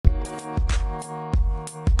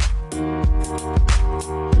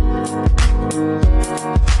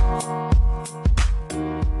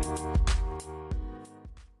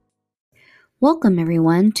Welcome,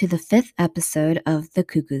 everyone, to the 5th episode of The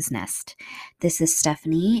Cuckoo's Nest. This is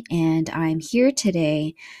Stephanie, and I'm here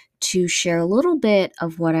today to share a little bit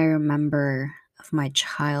of what I remember of my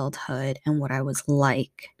childhood and what I was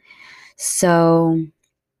like. So,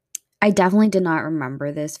 I definitely did not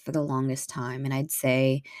remember this for the longest time, and I'd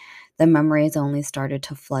say the memories only started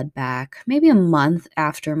to flood back maybe a month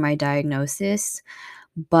after my diagnosis.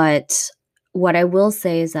 But what I will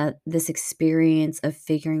say is that this experience of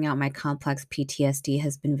figuring out my complex PTSD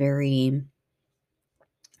has been very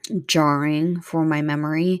jarring for my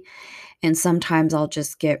memory. And sometimes I'll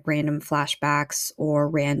just get random flashbacks or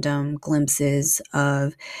random glimpses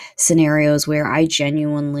of scenarios where I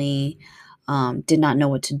genuinely did not know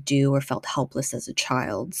what to do or felt helpless as a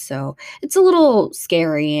child. So it's a little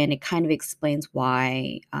scary, and it kind of explains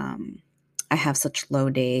why I have such low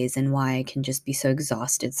days and why I can just be so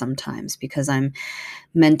exhausted sometimes because I'm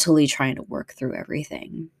mentally trying to work through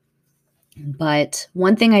everything. But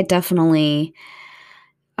one thing I definitely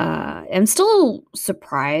am still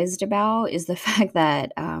surprised about is the fact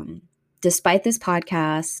that despite this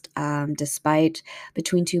podcast, despite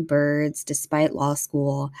Between Two Birds, despite law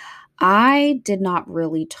school, I did not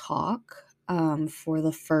really talk for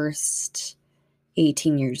the first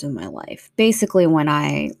 18 years of my life. Basically, when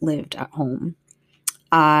I lived at home,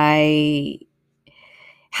 I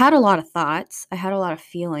had a lot of thoughts. I had a lot of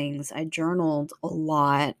feelings. I journaled a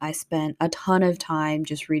lot. I spent a ton of time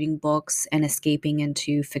just reading books and escaping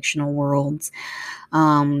into fictional worlds.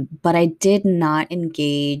 But I did not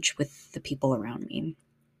engage with the people around me.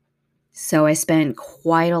 So I spent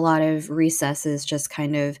quite a lot of recesses just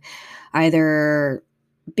kind of either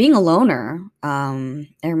being a loner. I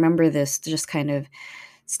remember this just kind of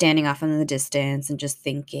standing off in the distance and just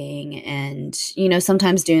thinking, and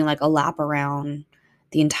sometimes doing like a lap around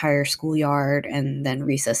the entire schoolyard, and then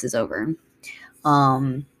recess is over.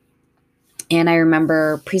 um and I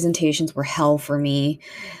remember presentations were hell for me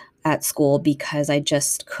at school because I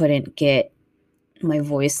just couldn't get my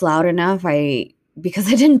voice loud enough. Because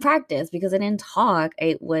I didn't practice, because I didn't talk.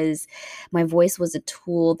 It was My voice was a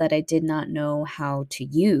tool that I did not know how to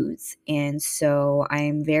use. And so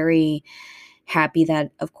I'm very happy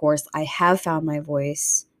that, of course, I have found my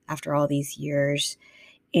voice after all these years,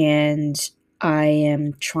 and I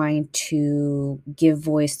am trying to give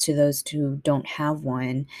voice to those who don't have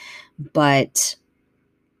one. But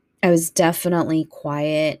I was definitely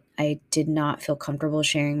quiet. I did not feel comfortable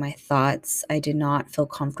sharing my thoughts. I did not feel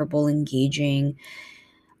comfortable engaging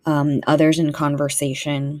others in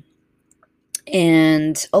conversation.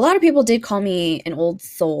 And a lot of people did call me an old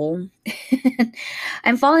soul.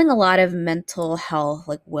 I'm following a lot of mental health,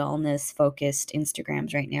 like wellness focused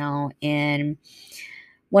Instagrams right now. And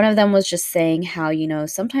one of them was just saying how,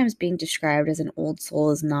 sometimes being described as an old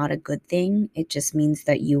soul is not a good thing. It just means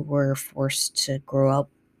that you were forced to grow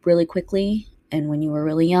up really quickly and when you were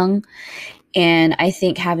really young. And I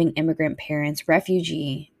think having immigrant parents,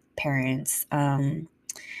 refugee parents,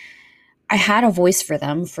 I had a voice for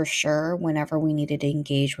them for sure whenever we needed to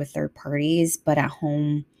engage with third parties, but at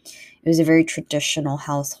home, it was a very traditional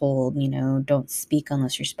household, don't speak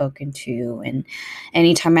unless you're spoken to. And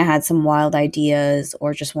anytime I had some wild ideas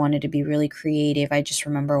or just wanted to be really creative, I just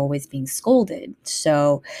remember always being scolded.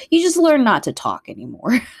 So you just learn not to talk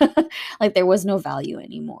anymore. Like there was no value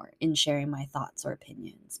anymore in sharing my thoughts or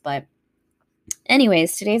opinions. But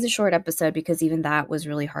anyways, today's a short episode because even that was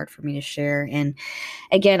really hard for me to share. And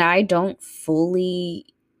again, I don't fully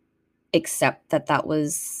accept that that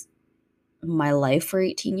was my life for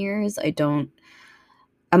 18 years. I'm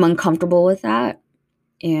uncomfortable with that.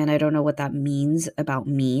 And I don't know what that means about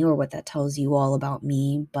me or what that tells you all about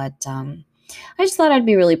me. But I just thought I'd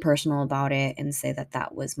be really personal about it and say that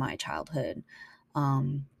that was my childhood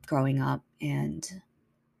growing up. And,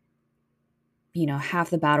 half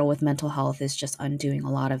the battle with mental health is just undoing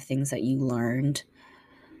a lot of things that you learned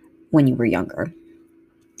when you were younger.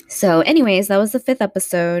 So, anyways, that was the 5th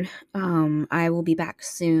episode. I will be back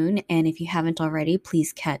soon. And if you haven't already,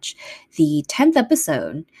 please catch the 10th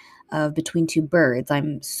episode of Between Two Birds.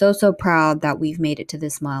 I'm so, so proud that we've made it to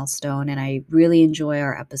this milestone. And I really enjoy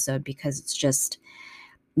our episode because it's just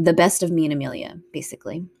the best of me and Amelia,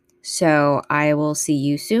 basically. So, I will see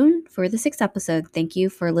you soon for the 6th episode. Thank you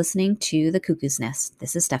for listening to The Cuckoo's Nest.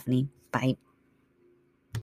 This is Stephanie. Bye.